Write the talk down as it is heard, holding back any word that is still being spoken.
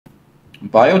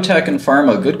Biotech and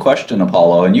pharma, good question,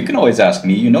 Apollo. And you can always ask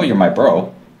me. You know you're my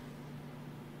bro.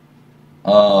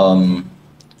 Um,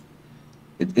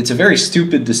 it's a very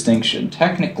stupid distinction.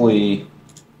 Technically,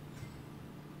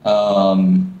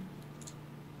 um,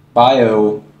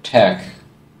 biotech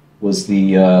was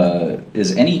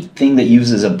is anything that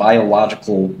uses a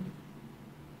biological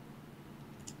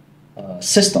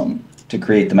system to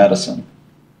create the medicine.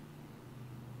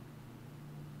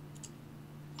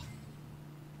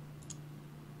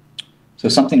 So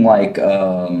something like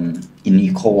an E.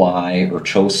 coli or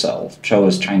CHO cell. CHO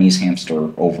is Chinese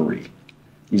hamster ovary.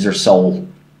 These are cell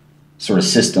sort of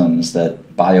systems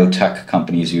that biotech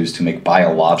companies use to make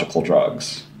biological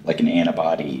drugs, like an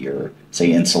antibody or, say,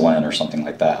 insulin or something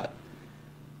like that.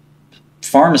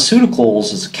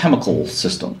 Pharmaceuticals is a chemical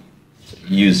system.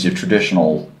 You use your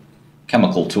traditional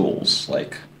chemical tools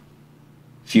like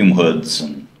fume hoods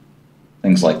and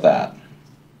things like that.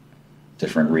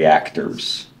 Different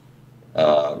reactors.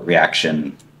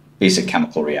 Basic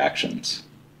chemical reactions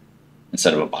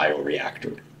instead of a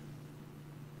bioreactor.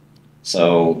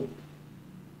 So,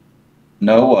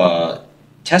 no,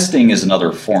 testing is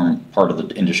another part of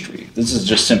the industry. This is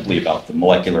just simply about the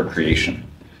molecular creation.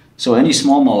 So any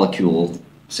small molecule,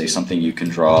 say something you can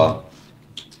draw,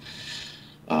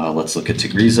 let's look at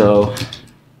Tagrizo.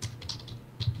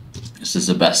 This is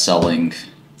a best-selling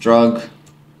drug.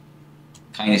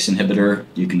 Kinase inhibitor,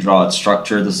 you can draw its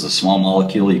structure. This is a small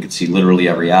molecule, you can see literally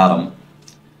every atom.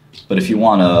 But if you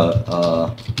want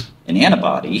an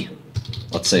antibody,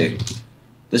 let's say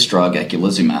this drug,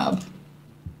 eculizumab,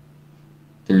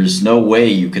 there's no way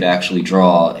you could actually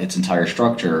draw its entire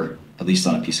structure, at least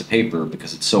on a piece of paper,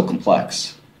 because it's so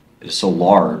complex. It is so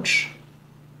large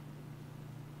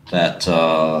that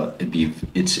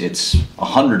it's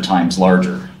 100 times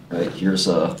larger. Right? Here's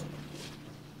a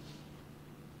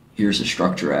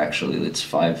structure actually that's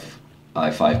 5 by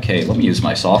 5K. Let me use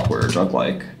my software,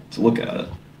 drug-like, to look at it.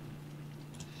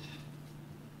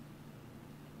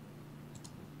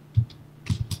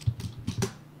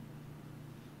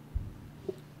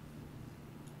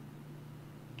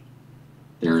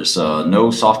 There's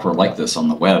no software like this on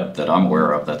the web that I'm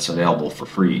aware of that's available for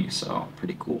free, so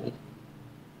pretty cool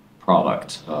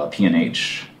product.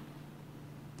 P&H.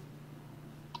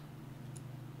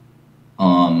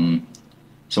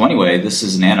 So anyway, this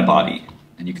is an antibody,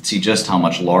 and you can see just how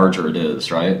much larger it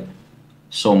is, right?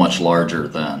 So much larger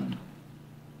than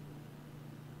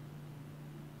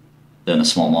a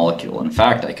small molecule. In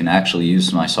fact, I can actually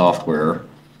use my software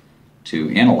to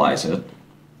analyze it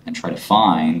and try to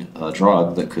find a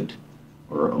drug that could,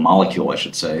 or a molecule I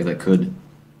should say, that could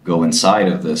go inside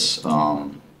of this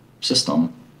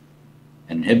system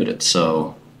and inhibit it.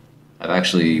 So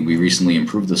we recently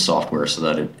improved the software so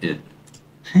that it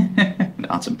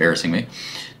now it's embarrassing me,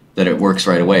 that it works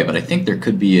right away, but I think there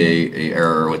could be a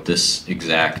error with this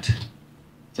exact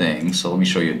thing. So let me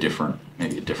show you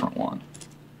maybe a different one.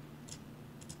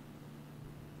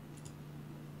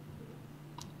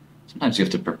 Sometimes you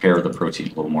have to prepare the protein a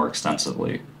little more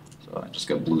extensively. So I just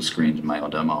got blue screened in my own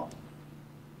demo.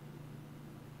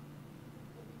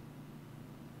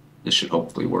 This should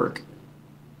hopefully work.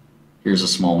 Here's a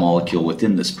small molecule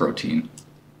within this protein.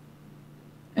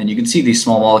 And you can see these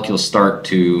small molecules start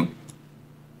to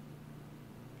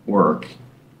work.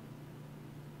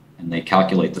 And they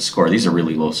calculate the score. These are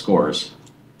really low scores.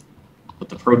 But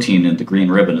the protein in the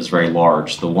green ribbon is very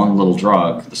large. The one little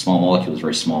drug, the small molecule, is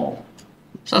very small.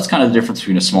 So that's kind of the difference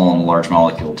between a small and a large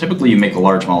molecule. Typically you make a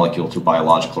large molecule through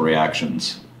biological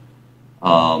reactions.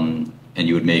 And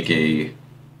you would make a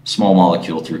small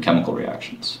molecule through chemical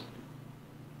reactions.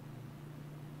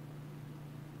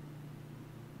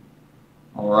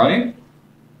 Alright.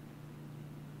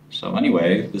 So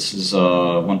anyway, this is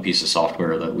one piece of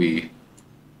software that we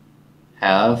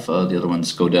have. The other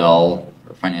one's Godel,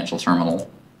 or Financial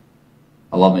Terminal.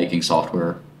 I love making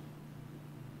software.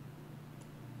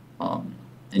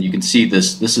 And you can see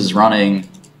this is running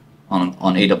on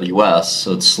AWS,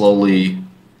 so it's slowly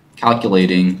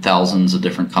calculating thousands of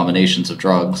different combinations of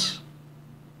drugs.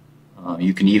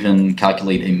 You can even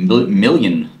calculate a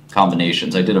million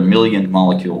combinations. I did a 1,000,000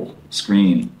 molecule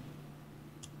screen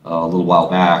a little while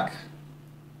back,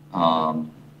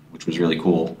 which was really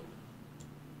cool.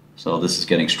 So this is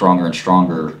getting stronger and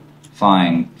stronger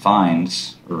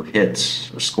finds or hits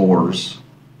or scores.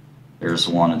 There's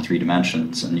one in 3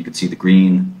 dimensions, and you can see the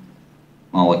green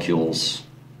molecules.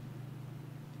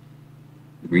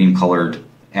 The green colored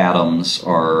atoms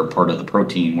are part of the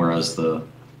protein, whereas the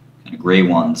kind of gray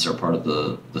ones are part of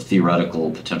the theoretical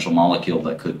potential molecule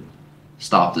that could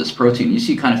stop this protein. You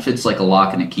see it kind of fits like a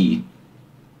lock and a key.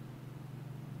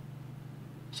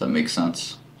 Does that make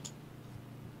sense?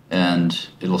 and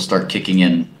it'll start kicking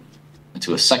in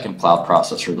into a second cloud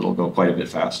processor that'll go quite a bit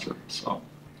faster. So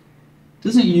it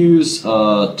doesn't use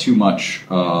too much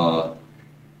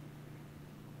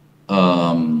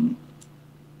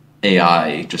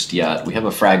AI just yet. We have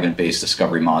a fragment-based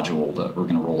discovery module that we're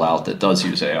going to roll out that does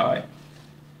use AI.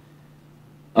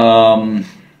 AlphaFold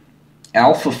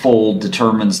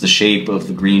determines the shape of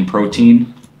the green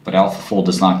protein, but AlphaFold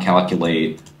does not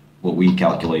calculate what we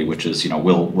calculate, which is,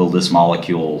 will this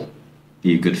molecule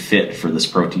be a good fit for this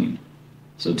protein?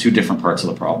 So two different parts of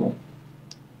the problem.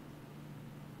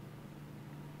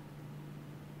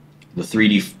 The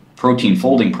 3D protein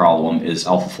folding problem is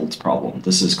AlphaFold's problem.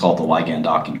 This is called the ligand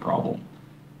docking problem,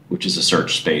 which is a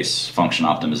search space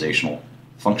functional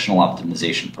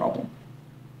optimization problem.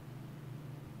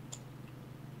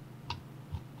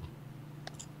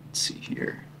 Let's see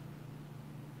here.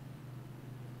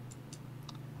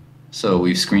 So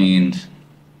we've screened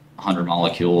 100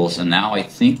 molecules, and now I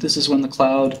think this is when the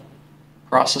cloud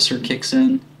processor kicks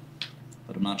in,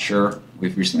 but I'm not sure.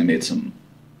 We've recently made some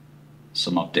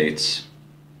updates.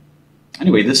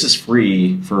 Anyway, this is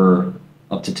free for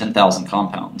up to 10,000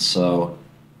 compounds, so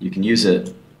you can use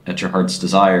it at your heart's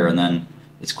desire, and then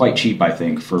it's quite cheap, I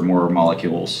think, for more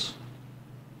molecules.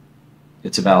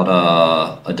 It's about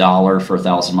 $1 for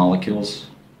 1,000 molecules.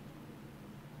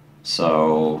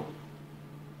 So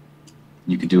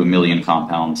you could do 1 million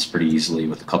compounds pretty easily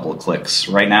with a couple of clicks.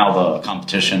 Right now, the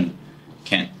competition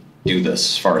can't do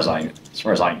this, as far as I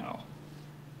know.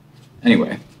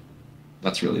 Anyway,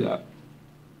 that's really that.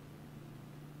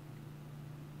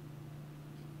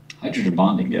 Hydrogen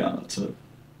bonding, yeah, that's it.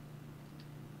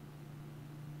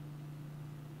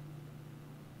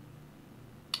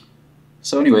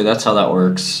 So anyway, that's how that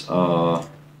works.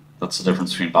 That's the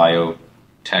difference between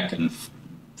biotech and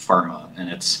pharma, and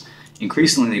it's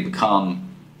increasingly become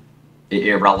an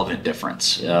irrelevant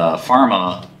difference.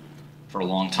 Pharma, for a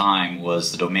long time,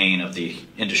 was the domain of the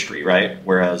industry, right?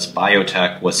 Whereas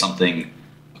biotech was something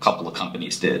a couple of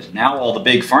companies did. Now all the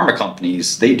big pharma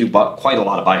companies, they do quite a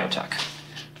lot of biotech.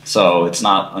 So it's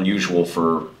not unusual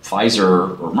for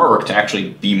Pfizer or Merck to actually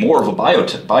be more of a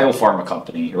biopharma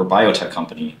company or biotech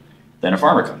company than a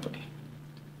pharma company.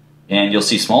 And you'll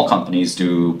see small companies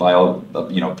do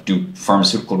do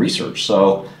pharmaceutical research.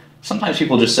 So sometimes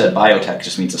people just said biotech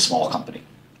just means a small company,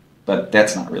 but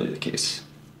that's not really the case.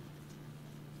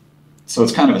 So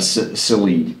it's kind of a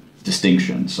silly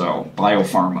distinction. So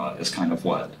biopharma is kind of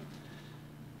what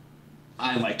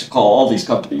I like to call all these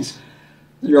companies.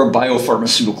 You're a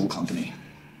biopharmaceutical company,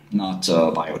 not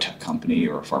a biotech company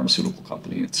or a pharmaceutical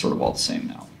company. It's sort of all the same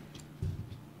now.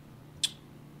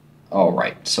 All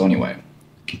right, so anyway,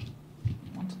 I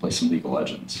want to play some League of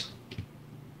Legends.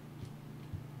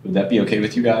 Would that be okay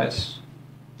with you guys?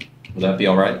 Would that be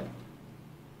all right?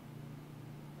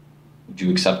 Would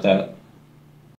you accept that?